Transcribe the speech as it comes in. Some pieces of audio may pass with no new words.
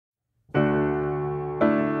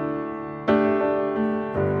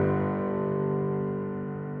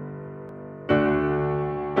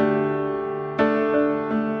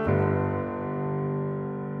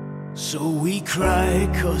So we cry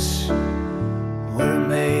 'cause we're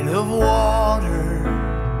made of water,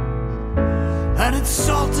 and its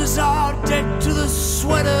salt is our debt to the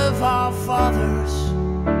sweat of our fathers,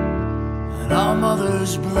 and our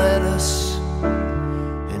mothers bled us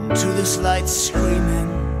into this light screaming,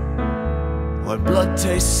 where blood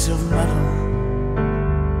tastes of metal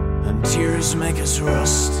and tears make us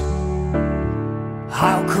rust.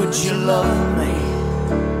 How could you love me?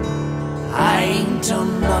 I ain't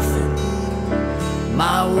done nothing.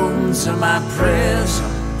 My wounds are my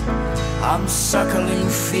prison. I'm suckling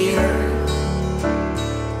fear.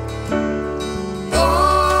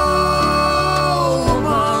 Oh,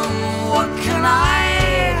 woman, what can I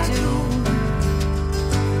do?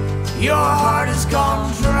 Your heart has gone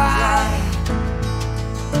dry,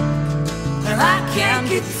 and I can't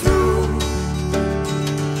get through.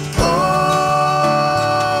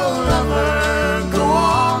 Oh, lover, go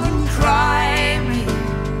on and cry me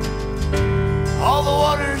all the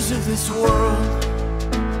waters of this world,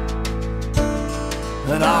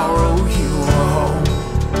 and I'll row you home.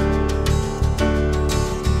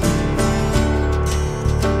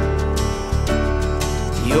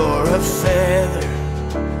 You're a feather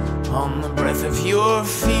on the breath of your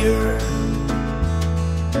fear.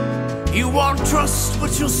 You want trust,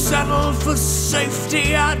 but you'll settle for safety.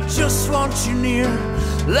 I just want you near.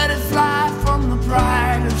 Let it fly from the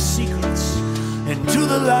pride of secrets into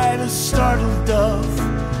the light of startled dove.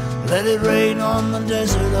 Let it rain on the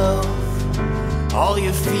desert of all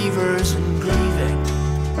your fevers and grieving.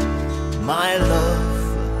 My love,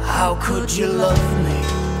 how could you love me?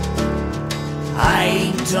 I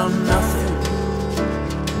ain't done nothing.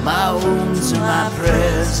 My wounds are my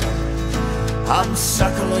prison. I'm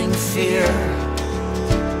suckling fear.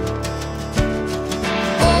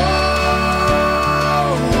 Oh,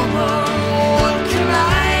 woman, what can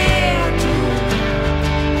I do?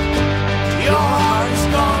 Your heart's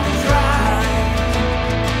gone dry,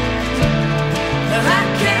 and I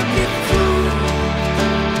can't get through.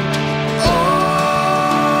 Oh,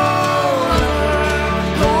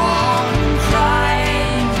 go on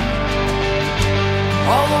crying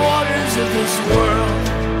all the waters of this world,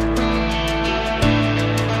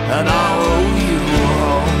 and I'll row you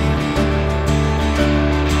home.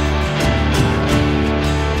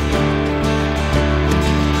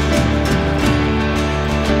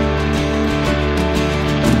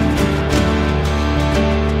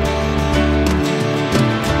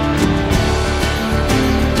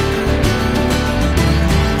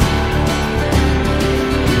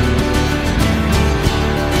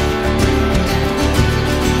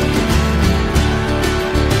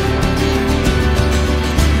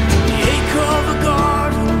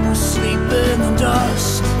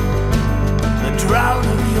 Drought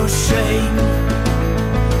of your shame,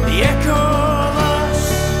 the echo of us.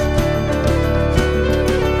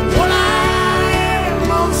 What I am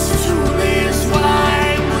most truly is when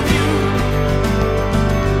I'm with you,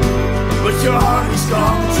 but your heart is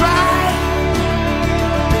gone dry,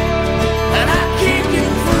 and I can't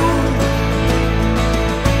get through.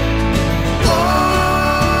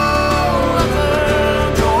 Oh, lover,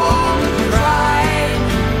 go on and cry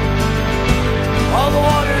all the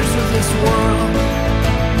waters of this world,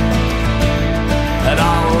 and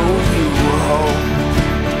I'll row you home.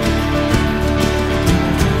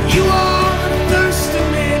 You are the thirst in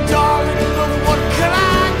me, darling, but what can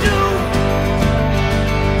I do?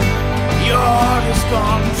 Your heart has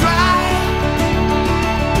gone dry,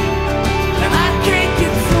 and I can't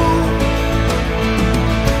get through.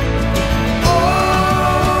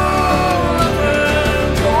 Oh, lover,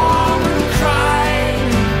 go on and cry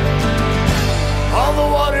all the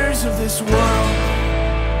waters of this world,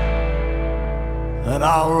 and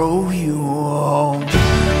I'll row you home.